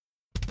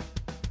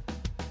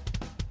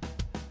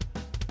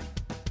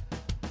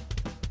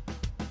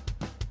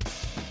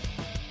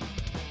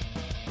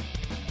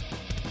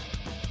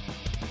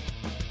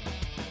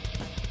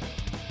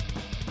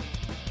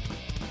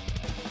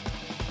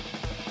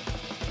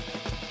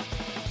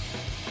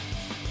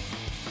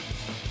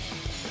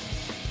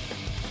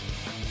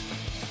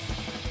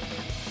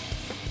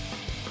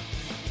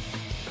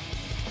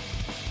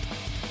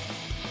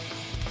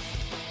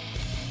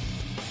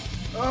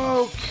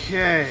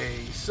Okay,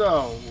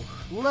 so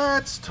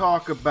let's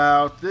talk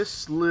about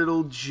this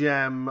little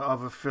gem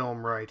of a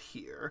film right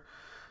here.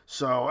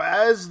 So,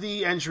 as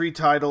the entry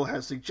title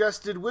has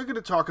suggested, we're going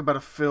to talk about a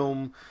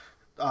film.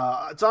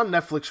 It's on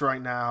Netflix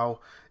right now.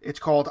 It's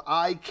called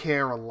I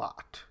Care a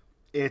Lot.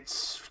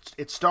 It's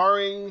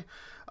starring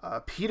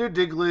Peter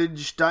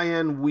Dinklage,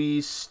 Diane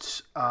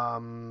Wiest,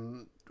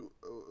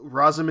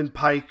 Rosamund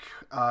Pike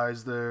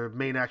is the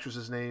main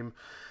actress's name,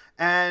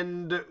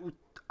 and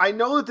I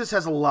know that this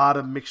has a lot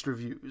of mixed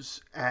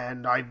reviews,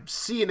 and I've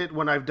seen it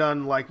when I've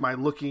done like my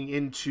looking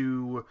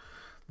into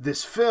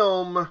this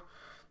film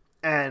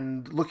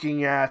and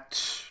looking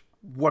at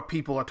what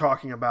people are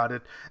talking about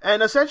it.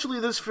 And essentially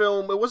this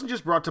film, it wasn't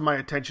just brought to my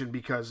attention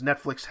because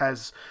Netflix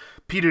has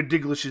Peter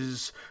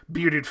Dinklage's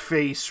bearded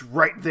face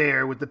right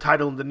there with the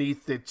title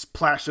underneath. It's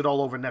plastered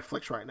all over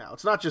Netflix right now.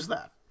 It's not just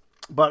that.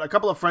 But a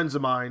couple of friends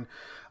of mine,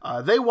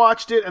 they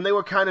watched it and they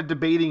were kind of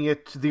debating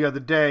it the other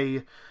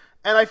day.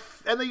 And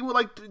they were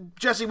like,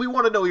 Jesse, we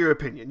want to know your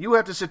opinion. You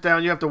have to sit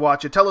down. You have to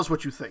watch it. Tell us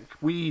what you think.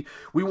 We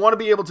want to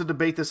be able to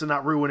debate this and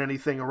not ruin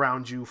anything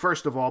around you,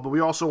 first of all. But we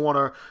also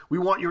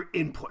want your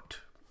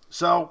input.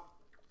 So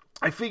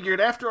I figured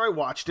after I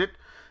watched it,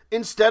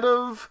 instead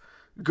of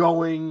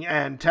going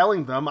and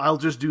telling them, I'll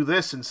just do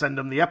this and send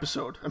them the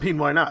episode. I mean,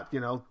 why not? You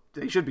know,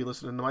 they should be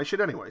listening to my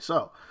shit anyway.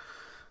 So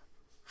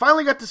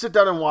finally got to sit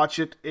down and watch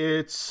it.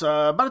 It's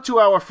about a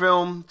 2-hour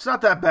film. It's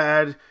not that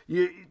bad.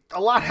 A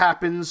lot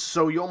happens,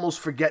 so you almost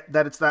forget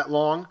that it's that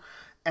long.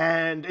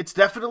 And it's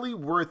definitely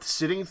worth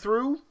sitting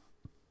through.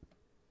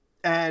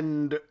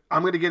 And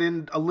I'm going to get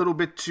in a little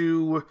bit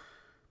to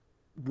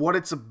what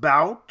it's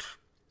about.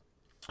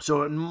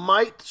 So it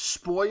might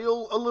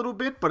spoil a little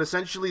bit, but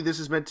essentially this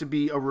is meant to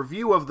be a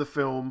review of the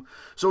film.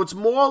 So it's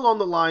more along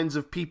the lines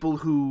of people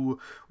who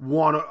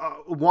want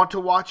to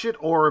watch it,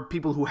 or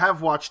people who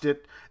have watched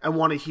it and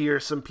want to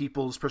hear some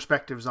people's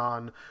perspectives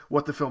on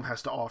what the film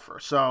has to offer.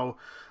 So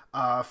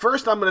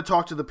first I'm going to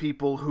talk to the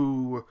people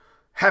who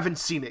haven't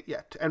seen it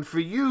yet. And for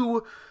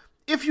you,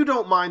 if you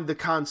don't mind the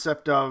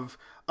concept of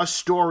a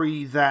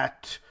story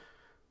that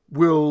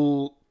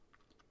will...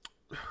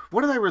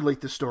 What did I relate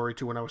this story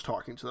to when I was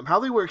talking to them? How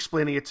they were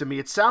explaining it to me,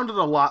 it sounded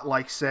a lot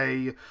like,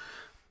 say,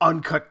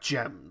 Uncut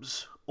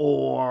Gems,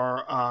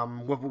 or,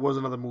 what was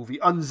another movie?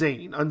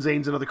 Unzane.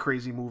 Unzane's another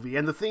crazy movie.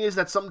 And the thing is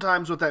that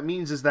sometimes what that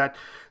means is that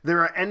there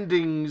are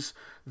endings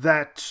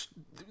that,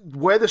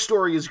 where the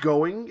story is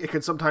going, it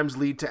can sometimes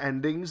lead to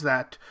endings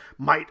that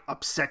might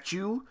upset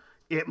you.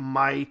 It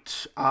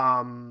might,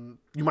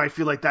 you might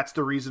feel like that's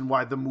the reason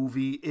why the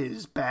movie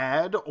is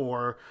bad,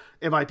 or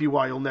it might be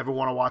why you'll never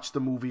want to watch the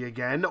movie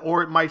again,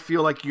 or it might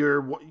feel like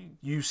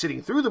you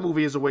sitting through the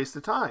movie is a waste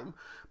of time.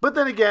 But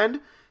then again,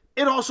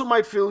 it also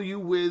might fill you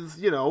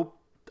with,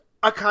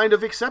 a kind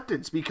of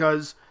acceptance,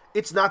 because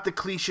it's not the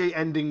cliche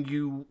ending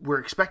you were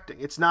expecting.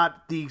 It's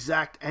not the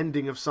exact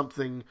ending of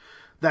something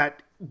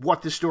that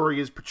what the story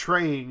is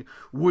portraying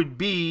would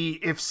be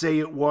if, say,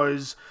 it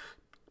was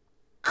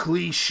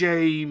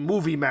cliche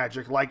movie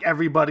magic, like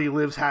everybody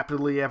lives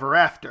happily ever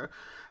after.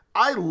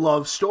 I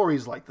love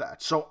stories like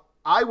that. So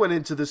I went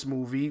into this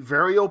movie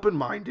very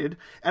open-minded,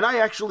 and I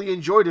actually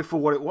enjoyed it for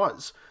what it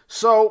was.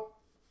 So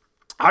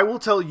I will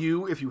tell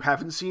you, if you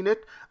haven't seen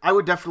it, I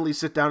would definitely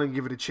sit down and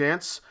give it a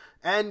chance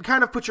and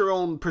kind of put your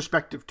own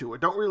perspective to it.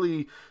 Don't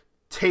really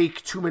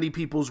take too many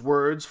people's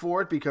words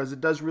for it, because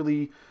it does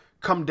really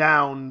come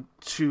down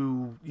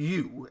to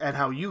you and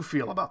how you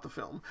feel about the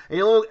film. And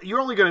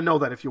you're only going to know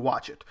that if you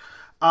watch it.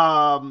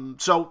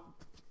 So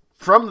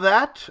from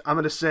that, I'm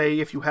going to say,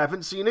 if you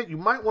haven't seen it, you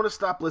might want to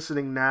stop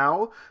listening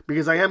now,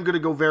 because I am going to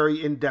go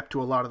very in-depth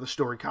to a lot of the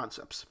story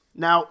concepts.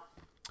 Now,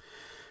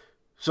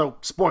 so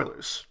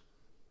spoilers.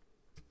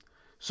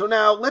 So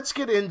now let's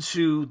get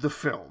into the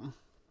film.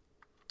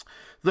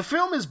 The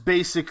film is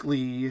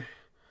basically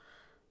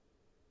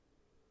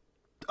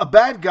a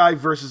bad guy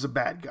versus a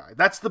bad guy.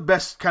 That's the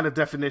best kind of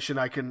definition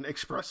I can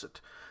express it.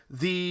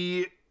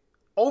 The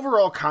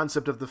overall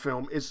concept of the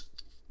film is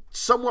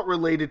somewhat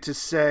related to,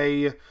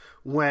 say,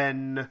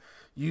 when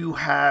you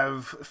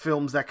have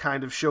films that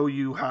kind of show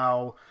you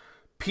how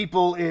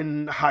people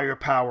in higher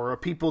power, or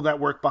people that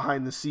work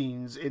behind the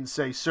scenes in,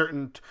 say,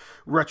 certain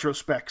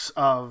retrospects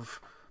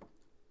of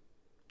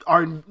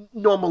our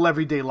normal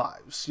everyday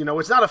lives.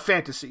 It's not a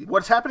fantasy.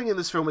 What's happening in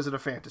this film isn't a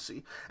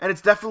fantasy. And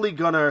it's definitely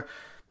gonna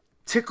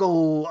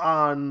tickle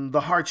on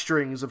the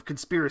heartstrings of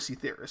conspiracy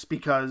theorists,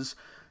 because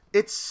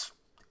it's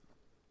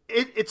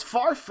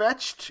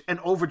far-fetched and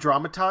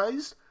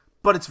over-dramatized,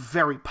 but it's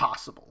very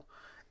possible.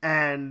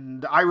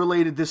 And I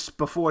related this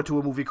before to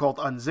a movie called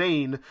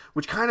Unzane,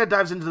 which kind of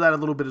dives into that a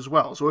little bit as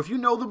well. So if you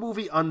know the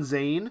movie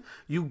Unzane,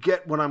 you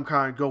get what I'm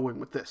kind of going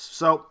with this.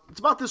 So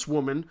it's about this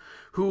woman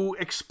who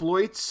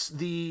exploits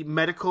the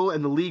medical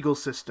and the legal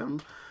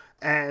system,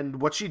 and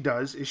what she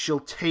does is she'll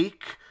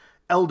take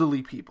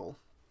elderly people,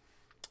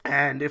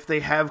 and if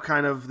they have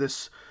kind of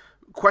this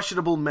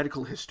questionable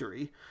medical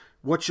history,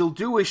 what she'll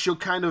do is she'll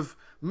kind of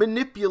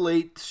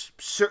manipulate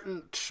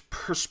certain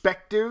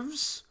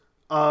perspectives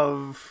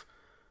of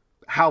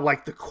how,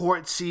 like, the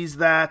court sees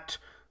that,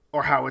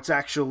 or how it's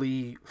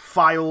actually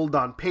filed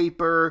on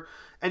paper,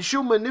 and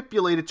she'll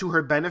manipulate it to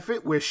her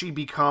benefit where she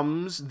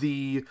becomes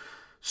the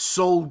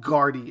sole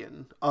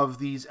guardian of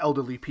these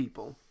elderly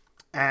people.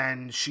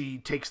 And she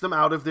takes them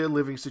out of their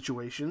living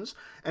situations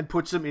and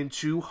puts them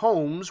into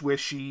homes where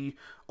she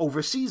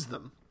oversees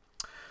them.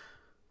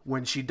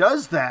 When she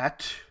does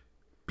that,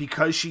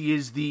 because she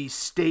is the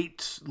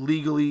state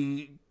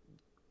legal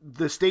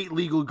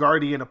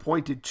guardian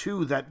appointed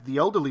to the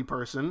elderly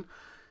person,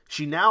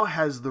 she now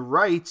has the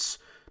rights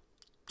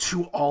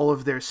to all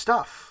of their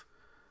stuff.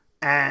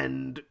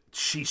 And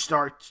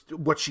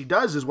what she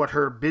does is, what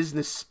her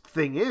business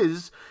thing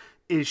is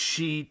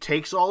she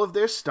takes all of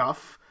their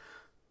stuff,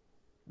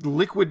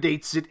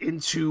 liquidates it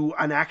into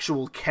an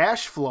actual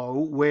cash flow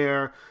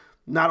where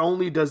not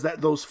only does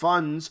those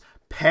funds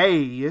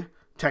pay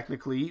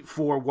technically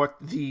for what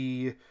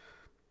the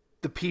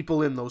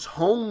people in those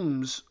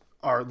homes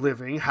are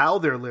living, how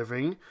they're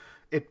living,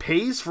 it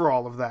pays for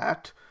all of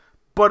that,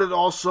 but it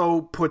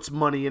also puts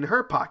money in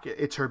her pocket.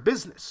 It's her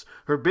business.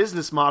 Her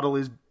business model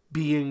is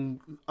being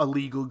a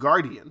legal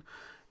guardian,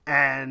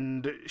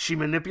 and she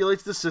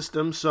manipulates the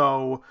system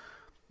so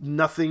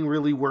nothing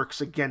really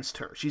works against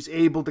her. She's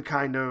able to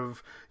kind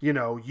of,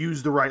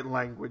 use the right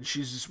language.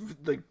 She's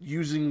like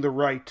using the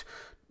right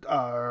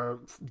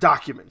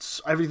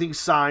documents. Everything's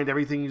signed,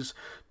 everything's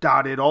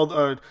dotted,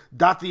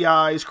 dot the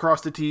I's,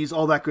 cross the T's,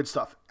 all that good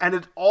stuff. And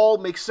it all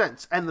makes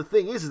sense. And the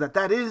thing is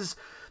that is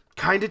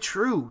kind of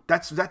true.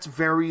 That's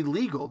very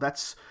legal.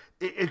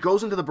 It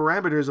goes into the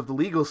parameters of the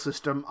legal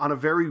system on a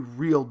very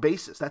real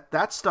basis.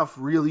 That stuff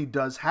really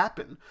does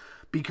happen,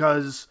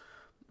 because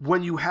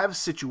when you have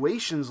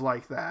situations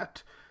like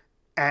that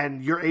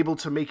and you're able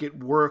to make it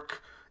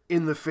work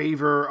in the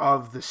favor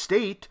of the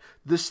state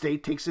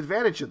takes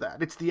advantage of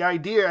that. It's the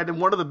idea, and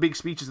one of the big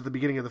speeches at the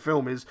beginning of the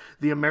film is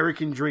the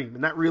American dream,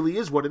 and that really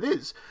is what it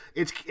is.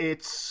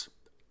 It's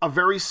a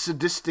very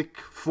sadistic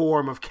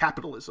form of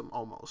capitalism,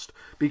 almost,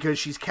 because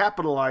she's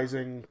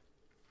capitalizing,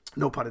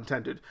 no pun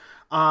intended,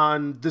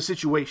 on the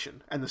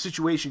situation, and the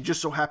situation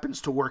just so happens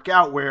to work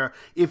out where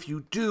if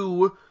you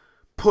do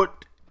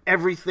put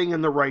everything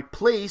in the right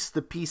place,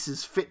 the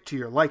pieces fit to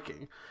your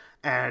liking.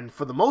 And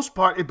for the most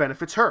part, it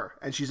benefits her.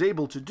 And she's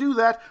able to do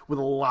that with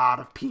a lot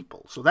of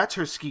people. So that's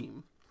her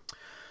scheme.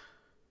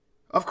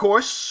 Of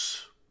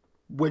course,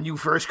 when you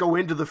first go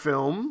into the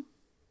film,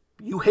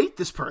 you hate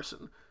this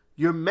person.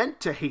 You're meant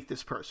to hate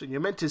this person. You're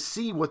meant to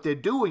see what they're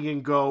doing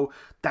and go,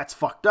 that's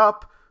fucked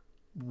up.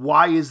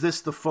 Why is this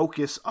the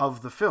focus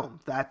of the film?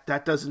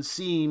 That doesn't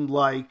seem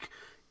like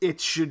it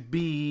should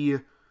be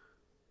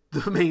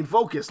the main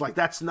focus. Like,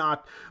 that's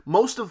not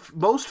most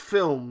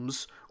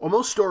films or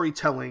most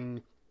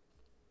storytelling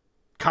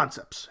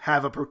concepts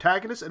have a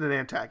protagonist and an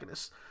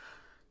antagonist.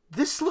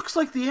 This looks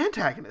like the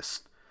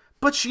antagonist,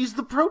 but she's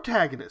the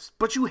protagonist,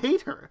 but you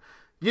hate her.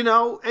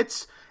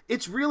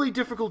 It's really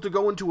difficult to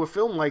go into a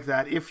film like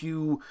that if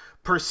you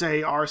per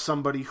se are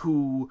somebody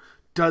who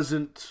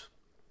doesn't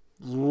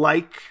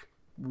like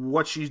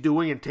what she's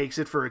doing and takes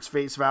it for its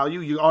face value.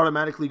 You're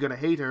automatically going to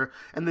hate her,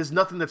 and there's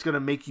nothing that's going to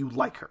make you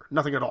like her.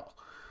 Nothing at all.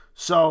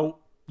 So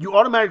you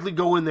automatically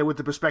go in there with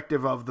the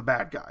perspective of the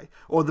bad guy,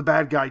 or the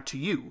bad guy to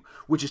you,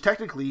 which is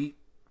technically,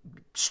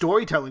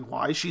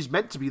 storytelling-wise, she's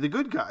meant to be the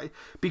good guy.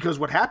 Because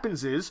what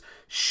happens is,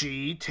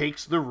 she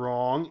takes the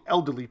wrong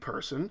elderly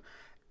person,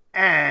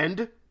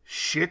 and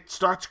shit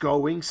starts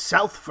going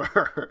south for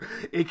her.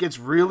 It gets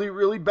really,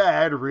 really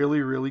bad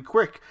really, really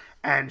quick.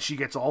 And she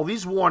gets all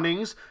these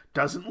warnings,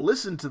 doesn't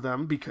listen to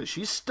them because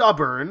she's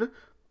stubborn,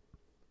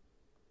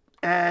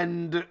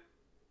 and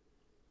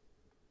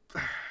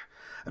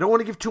I don't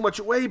want to give too much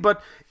away,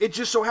 but it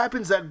just so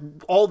happens that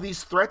all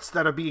these threats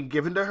that are being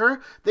given to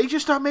her, they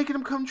just start making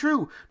them come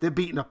true. They're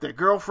beating up their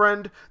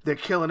girlfriend, they're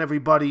killing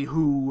everybody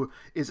who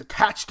is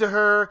attached to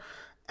her,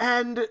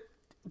 and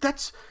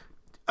that's,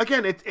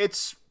 again,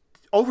 it's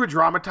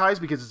over-dramatized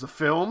because it's a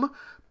film,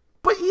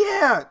 but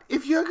yeah,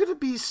 if you're going to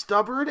be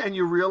stubborn and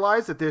you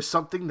realize that there's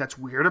something that's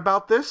weird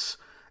about this,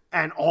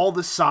 and all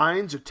the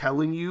signs are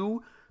telling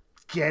you,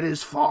 get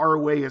as far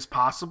away as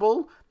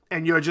possible,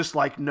 and you're just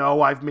like,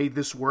 no, I've made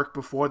this work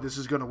before, this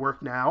is going to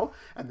work now.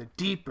 And the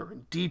deeper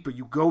and deeper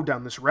you go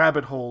down this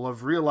rabbit hole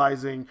of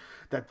realizing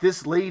that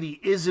this lady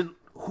isn't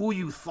who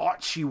you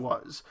thought she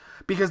was.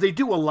 Because they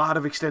do a lot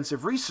of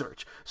extensive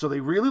research. So they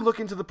really look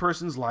into the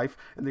person's life,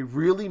 and they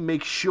really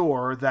make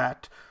sure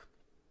that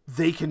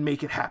they can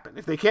make it happen.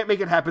 If they can't make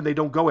it happen, they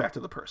don't go after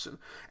the person.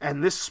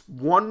 And this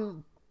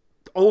one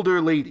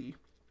older lady,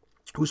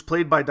 who's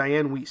played by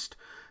Diane Wiest,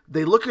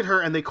 they look at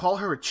her and they call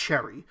her a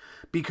cherry,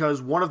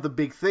 because one of the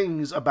big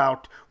things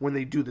about when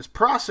they do this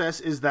process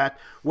is that,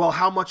 well,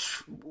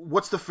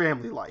 what's the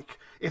family like?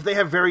 If they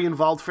have very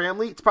involved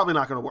family, it's probably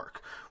not going to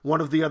work.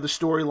 One of the other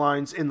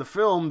storylines in the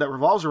film that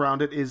revolves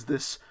around it is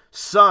this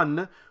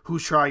son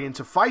who's trying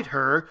to fight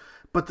her,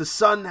 but the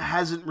son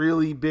hasn't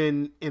really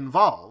been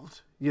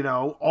involved.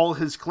 All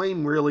his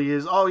claim really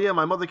is, oh yeah,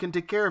 my mother can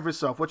take care of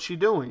herself. What's she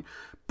doing?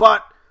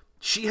 But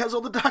she has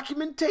all the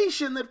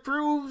documentation that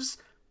proves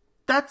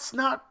that's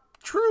not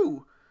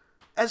true.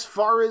 as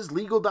far as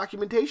legal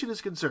documentation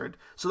is concerned.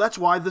 So that's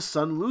why the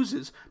son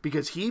loses,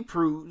 because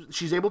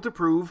she's able to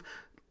prove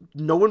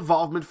no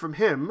involvement from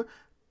him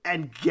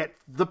and get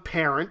the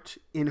parent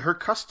in her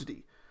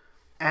custody.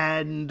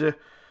 And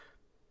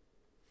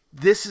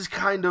this is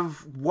kind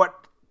of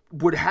what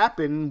would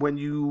happen when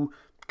you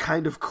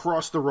kind of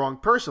cross the wrong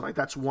person. Like,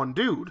 that's one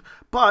dude.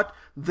 But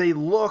they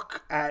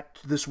look at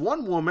this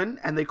one woman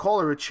and they call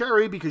her a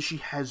cherry because she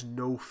has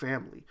no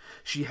family.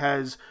 She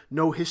has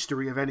no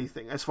history of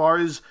anything. As far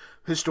as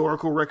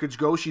historical records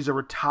go, she's a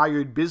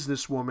retired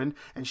businesswoman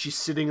and she's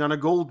sitting on a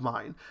gold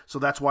mine. So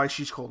that's why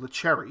she's called a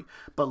cherry.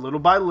 But little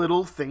by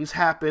little, things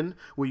happen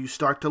where you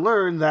start to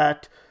learn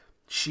that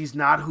she's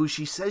not who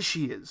she says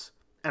she is.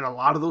 And a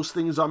lot of those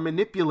things are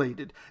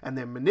manipulated. And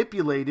they're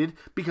manipulated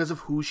because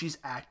of who she's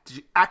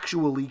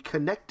actually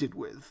connected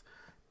with.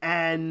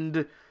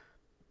 And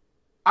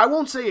I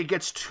won't say it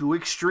gets too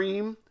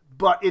extreme,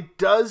 but it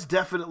does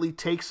definitely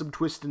take some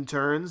twists and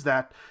turns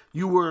that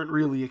you weren't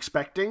really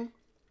expecting.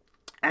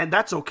 And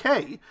that's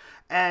okay.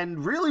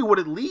 And really what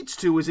it leads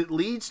to is it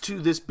leads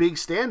to this big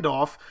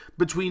standoff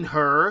between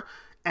her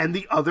and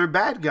the other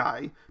bad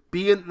guy.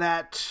 Being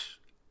that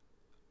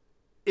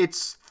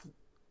it's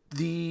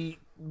the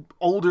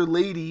older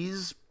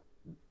lady's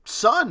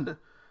son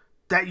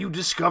that you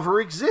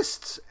discover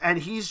exists, and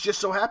he's just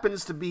so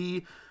happens to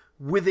be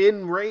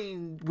within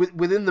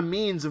the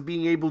means of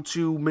being able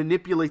to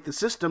manipulate the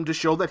system to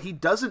show that he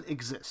doesn't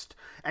exist,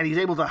 and he's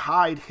able to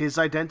hide his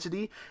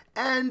identity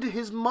and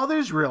his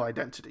mother's real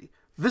identity,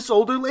 this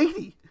older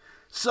lady.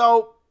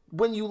 So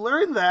when you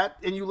learn that,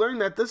 and you learn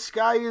that this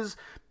guy is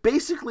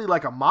basically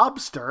like a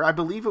mobster, I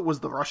believe it was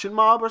the Russian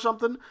mob or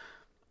something,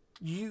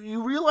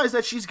 you realize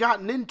that she's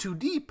gotten in too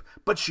deep,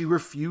 but she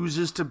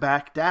refuses to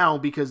back down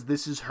because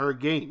this is her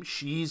game.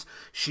 She's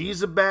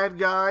a bad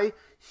guy.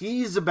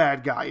 He's a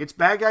bad guy. It's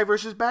bad guy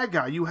versus bad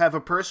guy. You have a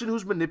person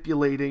who's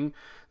manipulating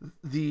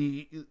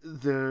the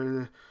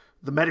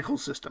medical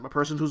system, a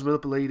person who's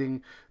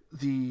manipulating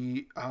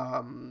the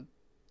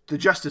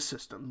justice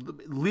system,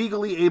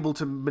 legally able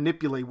to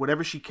manipulate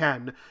whatever she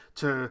can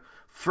to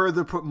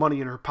further put money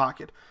in her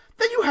pocket.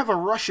 Then you have a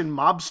Russian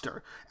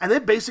mobster, and they're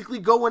basically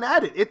going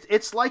at it.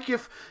 It's like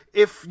if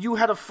you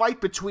had a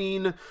fight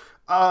between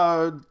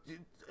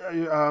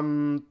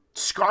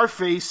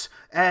Scarface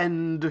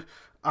and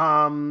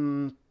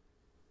I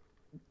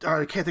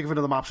can't think of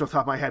another mobster off the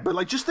top of my head, but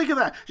like just think of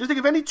that. Just think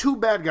of any two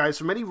bad guys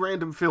from any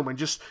random film and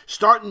just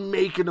start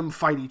making them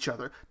fight each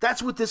other.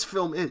 That's what this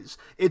film is.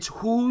 It's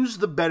who's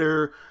the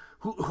better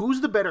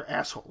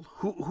asshole?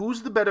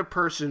 Who's the better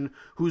person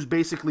who's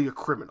basically a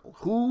criminal?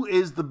 Who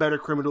is the better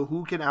criminal?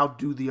 Who can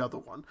outdo the other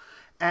one?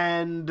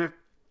 And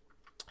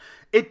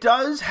it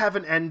does have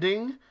an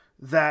ending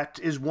that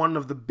is one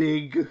of the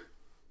big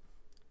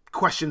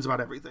questions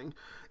about everything.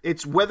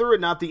 It's whether or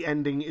not the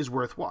ending is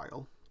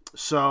worthwhile.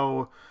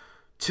 So,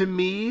 to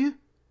me,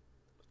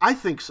 I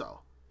think so.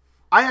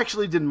 I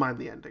actually didn't mind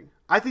the ending.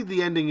 I think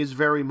the ending is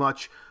very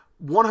much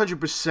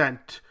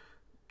 100%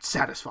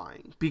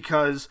 satisfying,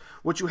 because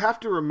what you have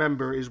to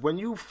remember is when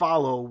you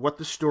follow what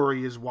the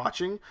story is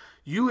watching,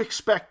 you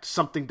expect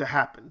something to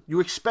happen. You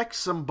expect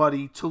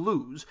somebody to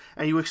lose,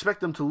 and you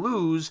expect them to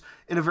lose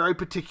in a very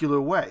particular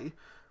way.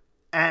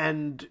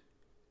 And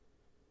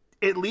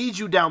it leads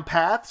you down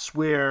paths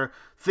where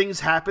things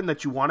happen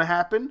that you want to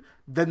happen,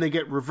 then they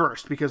get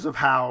reversed because of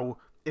how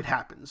it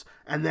happens.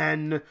 And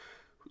then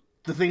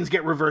the things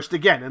get reversed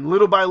again, and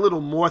little by little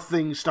more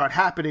things start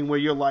happening where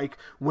you're like,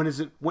 when's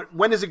the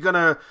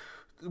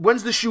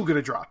shoe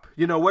gonna drop?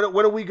 You know,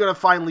 when are we gonna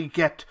finally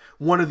get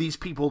one of these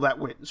people that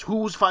wins?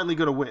 Who's finally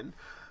gonna win?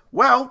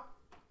 Well,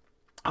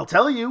 I'll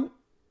tell you,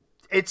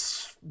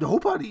 it's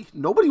nobody.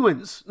 Nobody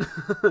wins.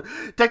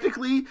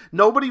 Technically,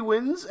 nobody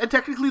wins, and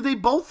technically they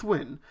both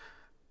win.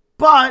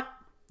 But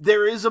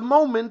there is a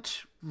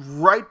moment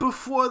right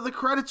before the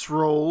credits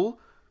roll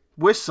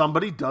where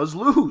somebody does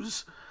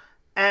lose.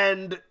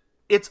 And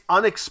it's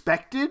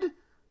unexpected,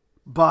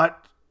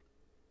 but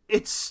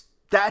it's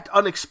that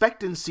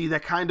unexpectancy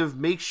that kind of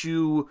makes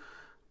you,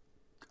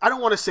 I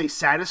don't want to say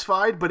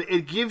satisfied, but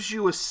it gives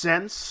you a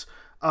sense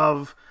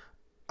of,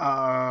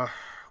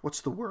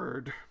 what's the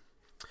word?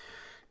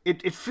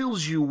 It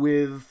fills you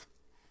with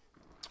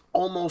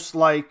almost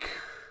like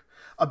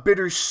a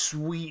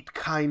bittersweet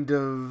kind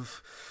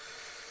of,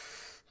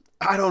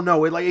 I don't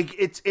know,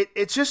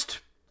 it's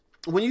just,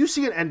 when you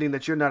see an ending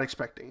that you're not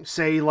expecting,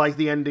 say like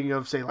the ending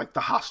of, say, like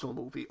the Hostel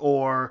movie,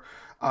 or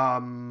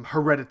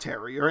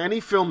Hereditary, or any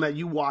film that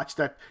you watched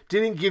that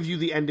didn't give you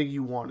the ending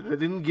you wanted,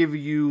 it didn't give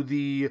you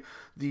the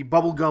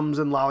bubblegums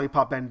and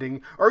lollipop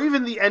ending, or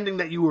even the ending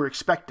that you were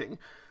expecting,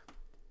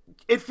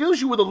 it fills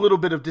you with a little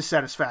bit of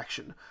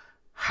dissatisfaction.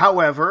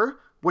 However,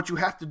 what you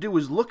have to do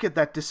is look at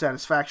that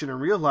dissatisfaction and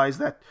realize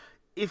that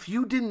if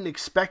you didn't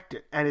expect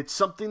it, and it's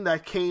something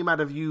that came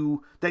at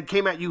you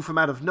from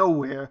out of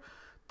nowhere,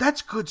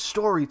 that's good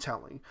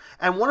storytelling.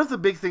 And one of the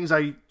big things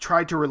I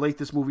tried to relate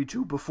this movie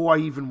to before I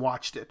even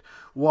watched it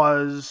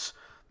was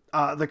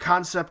the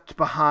concept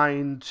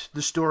behind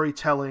the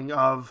storytelling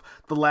of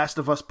The Last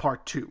of Us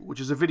Part 2, which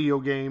is a video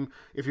game.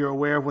 If you're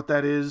aware of what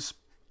that is,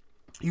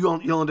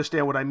 you'll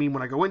understand what I mean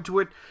when I go into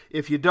it.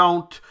 If you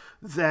don't,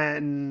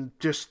 then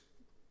just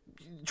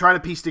try to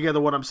piece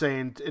together what I'm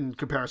saying in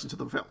comparison to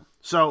the film.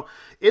 So,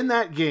 in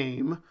that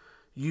game,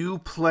 you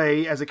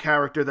play as a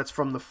character that's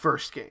from the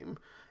first game,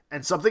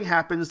 and something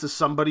happens to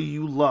somebody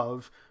you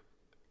love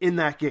in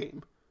that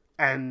game.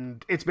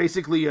 And it's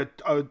basically a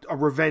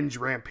revenge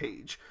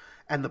rampage.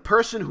 And the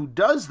person who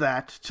does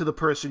that to the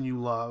person you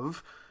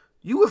love,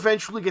 you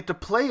eventually get to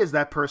play as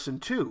that person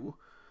too.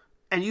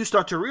 And you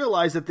start to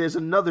realize that there's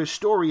another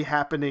story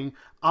happening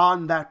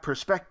on that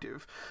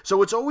perspective.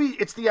 So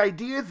it's the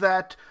idea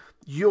that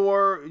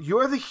you're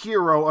the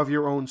hero of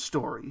your own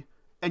story,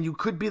 and you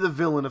could be the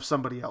villain of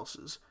somebody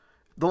else's.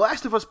 The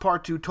Last of Us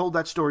Part 2 told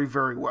that story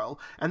very well,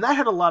 and that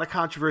had a lot of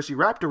controversy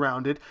wrapped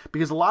around it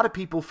because a lot of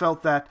people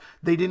felt that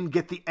they didn't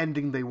get the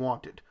ending they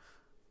wanted.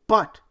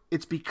 But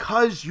it's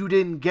because you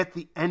didn't get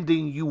the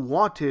ending you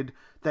wanted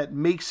that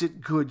makes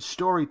it good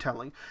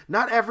storytelling.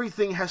 Not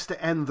everything has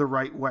to end the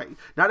right way.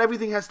 Not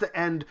everything has to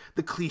end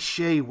the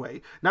cliche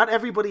way. Not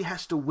everybody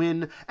has to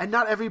win, and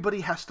not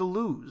everybody has to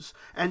lose.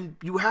 And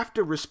you have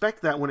to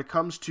respect that when it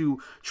comes to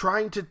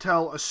trying to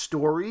tell a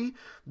story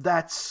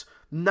that's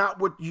not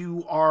what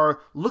you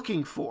are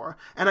looking for.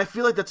 And I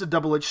feel like that's a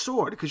double-edged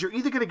sword, because you're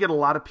either going to get a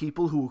lot of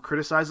people who will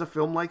criticize a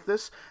film like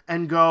this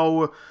and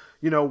go,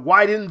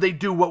 why didn't they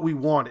do what we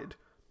wanted?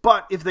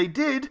 But if they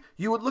did,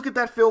 you would look at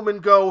that film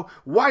and go,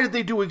 why did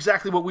they do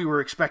exactly what we were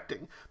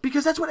expecting?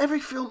 Because that's what every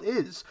film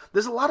is.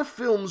 There's a lot of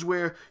films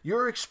where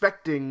you're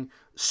expecting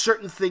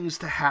certain things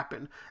to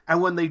happen,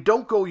 and when they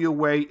don't go your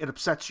way, it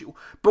upsets you.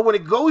 But when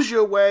it goes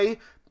your way,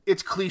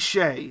 it's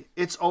cliche,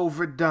 it's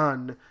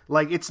overdone,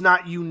 like it's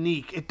not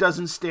unique, it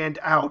doesn't stand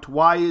out.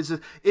 Why is it?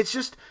 It's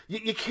just,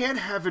 you can't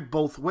have it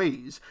both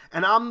ways.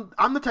 And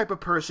I'm the type of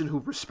person who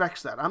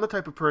respects that. I'm the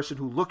type of person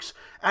who looks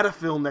at a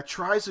film that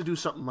tries to do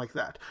something like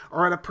that,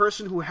 or at a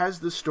person who has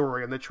this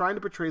story and they're trying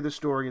to portray the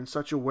story in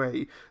such a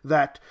way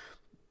that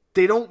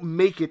they don't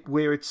make it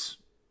where it's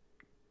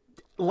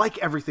like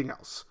everything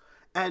else.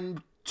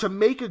 And to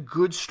make a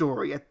good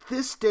story at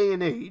this day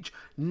and age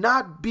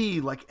not be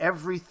like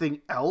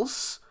everything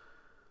else,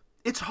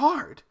 it's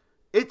hard.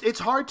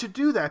 It's hard to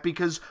do that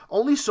because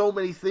only so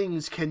many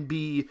things can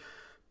be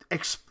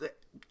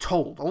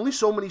told. Only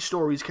so many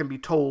stories can be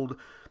told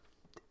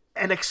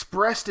and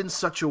expressed in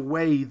such a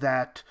way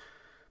that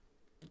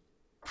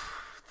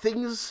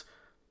things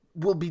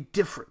will be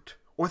different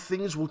or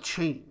things will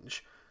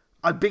change.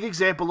 A big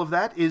example of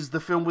that is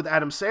the film with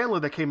Adam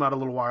Sandler that came out a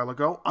little while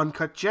ago,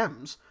 Uncut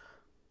Gems.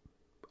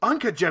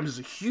 Uncut Gems is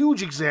a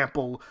huge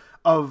example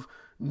of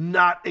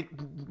not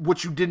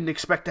what you didn't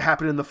expect to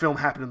happen in the film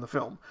happen in the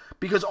film.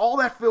 Because all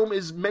that film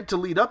is meant to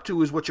lead up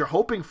to is what you're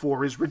hoping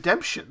for is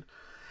redemption.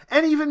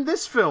 And even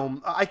this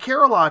film, I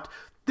Care a Lot,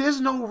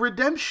 there's no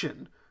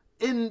redemption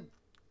in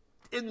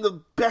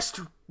the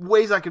best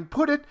ways I can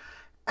put it.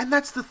 And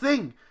that's the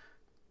thing.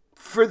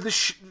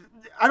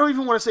 I don't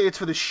even want to say it's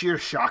for the sheer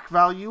shock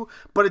value,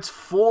 but it's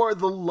for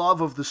the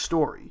love of the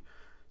story.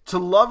 To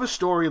love a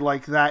story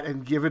like that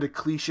and give it a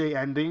cliche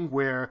ending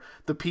where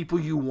the people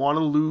you want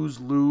to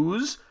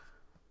lose,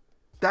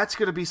 that's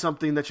going to be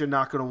something that you're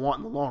not going to want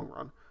in the long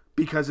run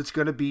because it's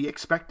going to be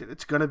expected.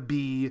 It's going to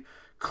be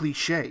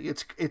cliche.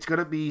 It's going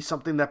to be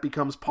something that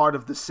becomes part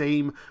of the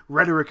same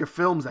rhetoric of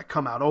films that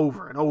come out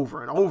over and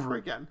over and over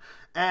again.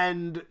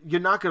 And you're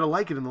not going to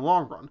like it in the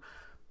long run.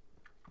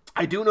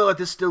 I do know that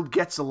this still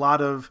gets a lot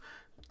of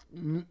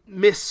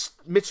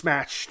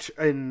mismatched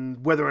in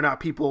whether or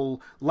not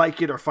people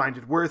like it or find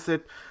it worth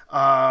it.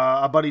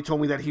 A buddy told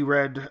me that he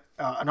read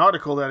an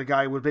article that a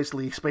guy was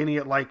basically explaining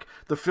it like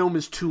the film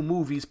is two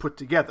movies put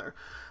together.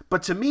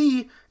 But to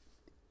me,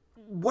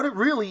 what it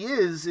really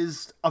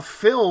is a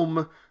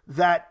film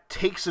that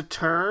takes a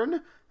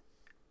turn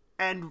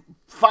and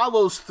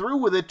follows through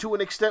with it to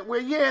an extent where,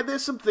 yeah,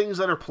 there's some things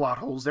that are plot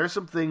holes. There's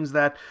some things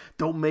that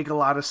don't make a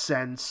lot of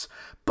sense.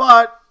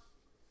 But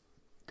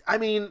I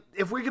mean,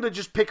 if we're going to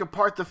just pick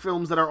apart the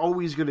films that are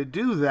always going to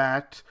do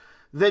that,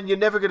 then you're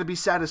never going to be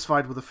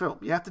satisfied with a film.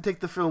 You have to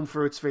take the film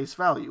for its face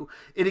value.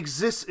 It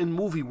exists in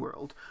movie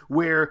world,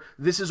 where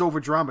this is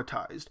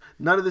over-dramatized.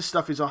 None of this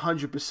stuff is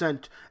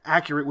 100%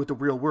 accurate with the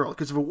real world.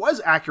 Because if it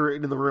was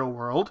accurate in the real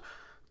world,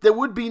 there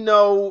would be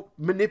no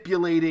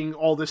manipulating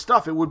all this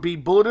stuff. It would be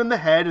bullet in the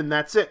head, and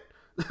that's it.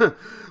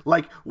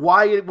 Like,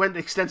 why it went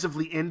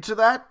extensively into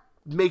that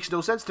makes no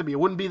sense to me. It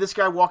wouldn't be this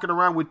guy walking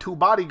around with 2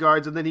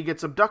 bodyguards and then he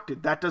gets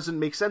abducted. That doesn't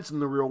make sense in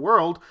the real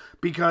world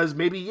because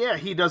maybe, yeah,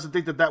 he doesn't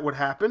think that would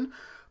happen,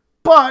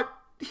 but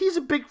he's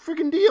a big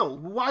freaking deal.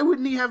 Why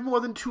wouldn't he have more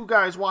than 2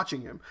 guys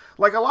watching him?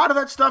 Like, a lot of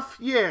that stuff,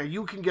 yeah,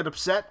 you can get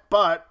upset,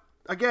 but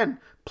again,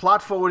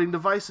 plot forwarding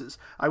devices.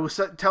 I was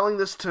telling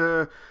this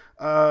to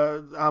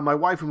my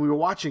wife when we were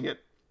watching it.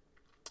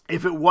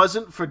 If it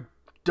wasn't for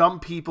dumb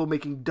people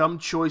making dumb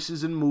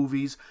choices in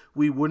movies,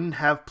 we wouldn't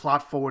have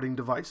plot forwarding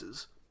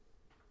devices.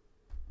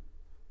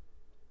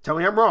 Tell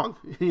me I'm wrong.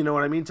 You know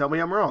what I mean? Tell me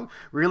I'm wrong.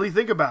 Really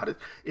think about it.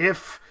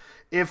 If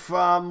If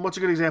what's a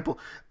good example?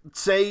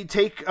 Say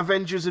take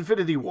Avengers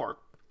Infinity War.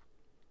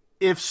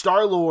 If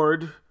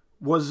Star-Lord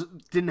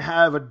didn't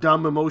have a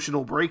dumb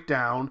emotional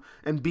breakdown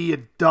and be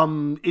a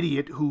dumb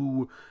idiot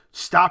who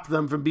stopped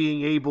them from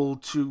being able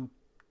to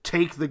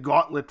take the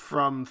gauntlet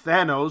from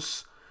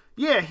Thanos,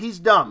 yeah, he's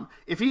dumb.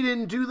 If he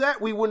didn't do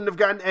that, we wouldn't have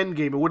gotten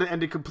Endgame. It would have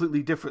ended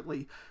completely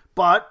differently.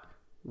 But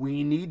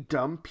we need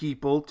dumb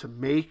people to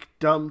make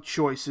dumb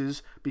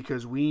choices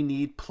because we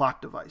need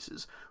plot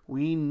devices.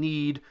 We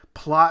need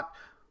plot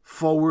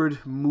forward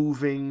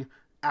moving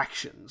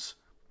actions.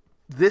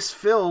 This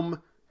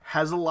film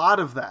has a lot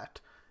of that.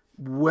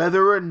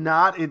 Whether or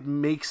not it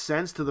makes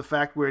sense to the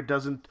fact where it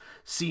doesn't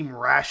seem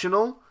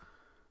rational,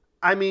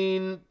 I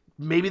mean,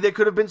 maybe there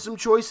could have been some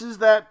choices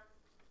that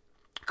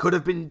could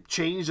have been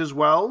changed as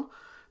well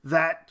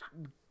that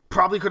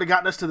probably could have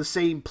gotten us to the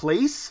same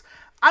place.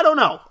 I don't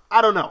know.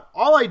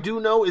 All I do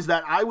know is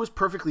that I was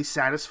perfectly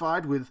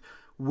satisfied with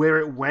where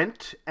it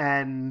went,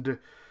 and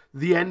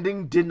the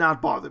ending did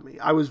not bother me.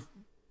 I was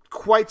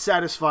quite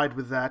satisfied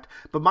with that,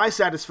 but my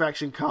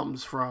satisfaction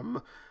comes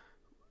from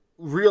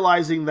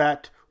realizing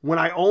that when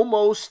I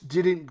almost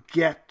didn't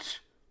get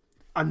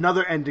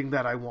another ending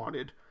that I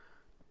wanted,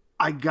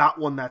 I got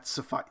one that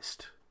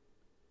sufficed.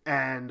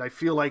 And I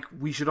feel like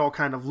we should all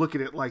kind of look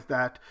at it like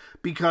that,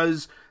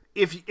 because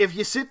if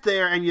you sit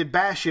there and you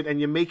bash it and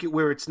you make it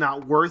where it's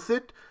not worth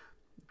it,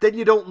 then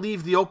you don't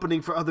leave the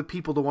opening for other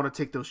people to want to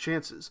take those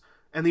chances.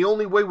 And the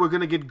only way we're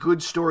going to get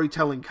good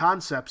storytelling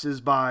concepts is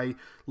by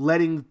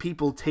letting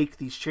people take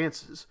these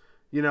chances.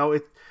 You know,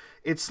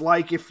 it's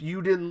like if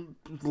you didn't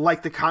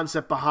like the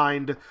concept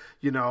behind,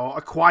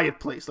 A Quiet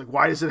Place. Like,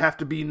 why does it have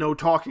to be no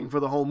talking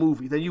for the whole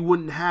movie? Then you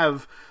wouldn't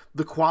have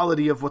the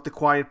quality of what The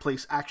Quiet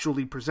Place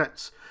actually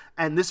presents.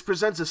 And this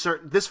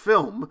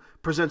film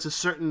presents a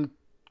certain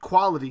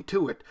quality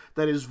to it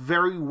that is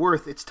very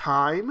worth its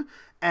time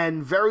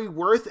and very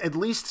worth at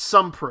least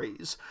some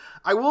praise.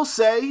 I will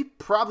say,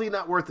 probably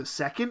not worth a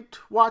second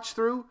watch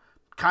through.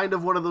 Kind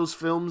of one of those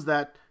films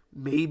that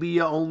maybe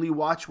you only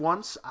watch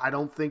once. I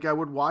don't think I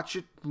would watch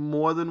it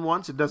more than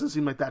once. It doesn't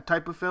seem like that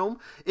type of film.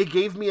 It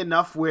gave me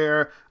enough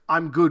where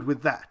I'm good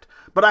with that.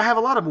 But I have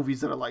a lot of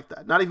movies that are like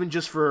that. Not even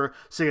just for,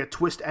 say, a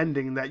twist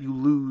ending that you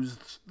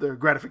lose the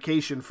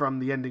gratification from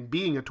the ending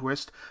being a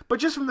twist, but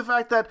just from the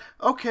fact that,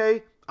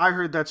 okay, I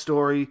heard that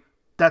story.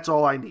 That's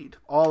all I need.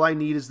 All I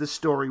need is this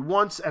story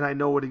once, and I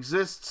know it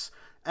exists,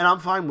 and I'm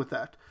fine with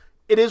that.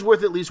 It is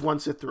worth at least one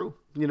sit through.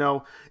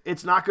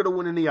 It's not going to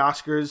win any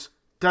Oscars.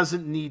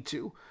 Doesn't need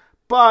to.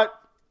 But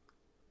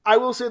I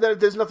will say that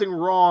there's nothing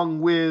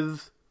wrong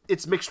with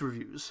its mixed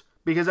reviews,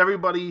 because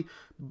everybody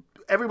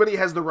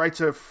has the right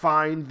to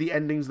find the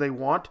endings they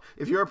want.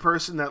 If you're a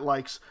person that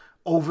likes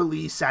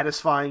overly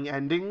satisfying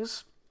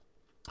endings,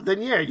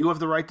 then yeah, you have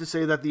the right to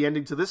say that the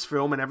ending to this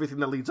film and everything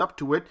that leads up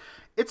to it,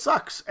 it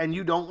sucks, and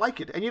you don't like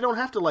it. And you don't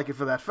have to like it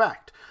for that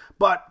fact.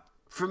 But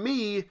for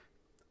me,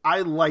 I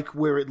like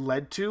where it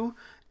led to,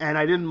 and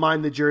I didn't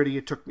mind the journey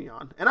it took me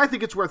on. And I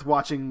think it's worth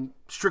watching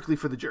strictly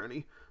for the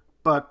journey.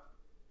 But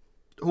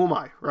who am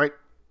I, right?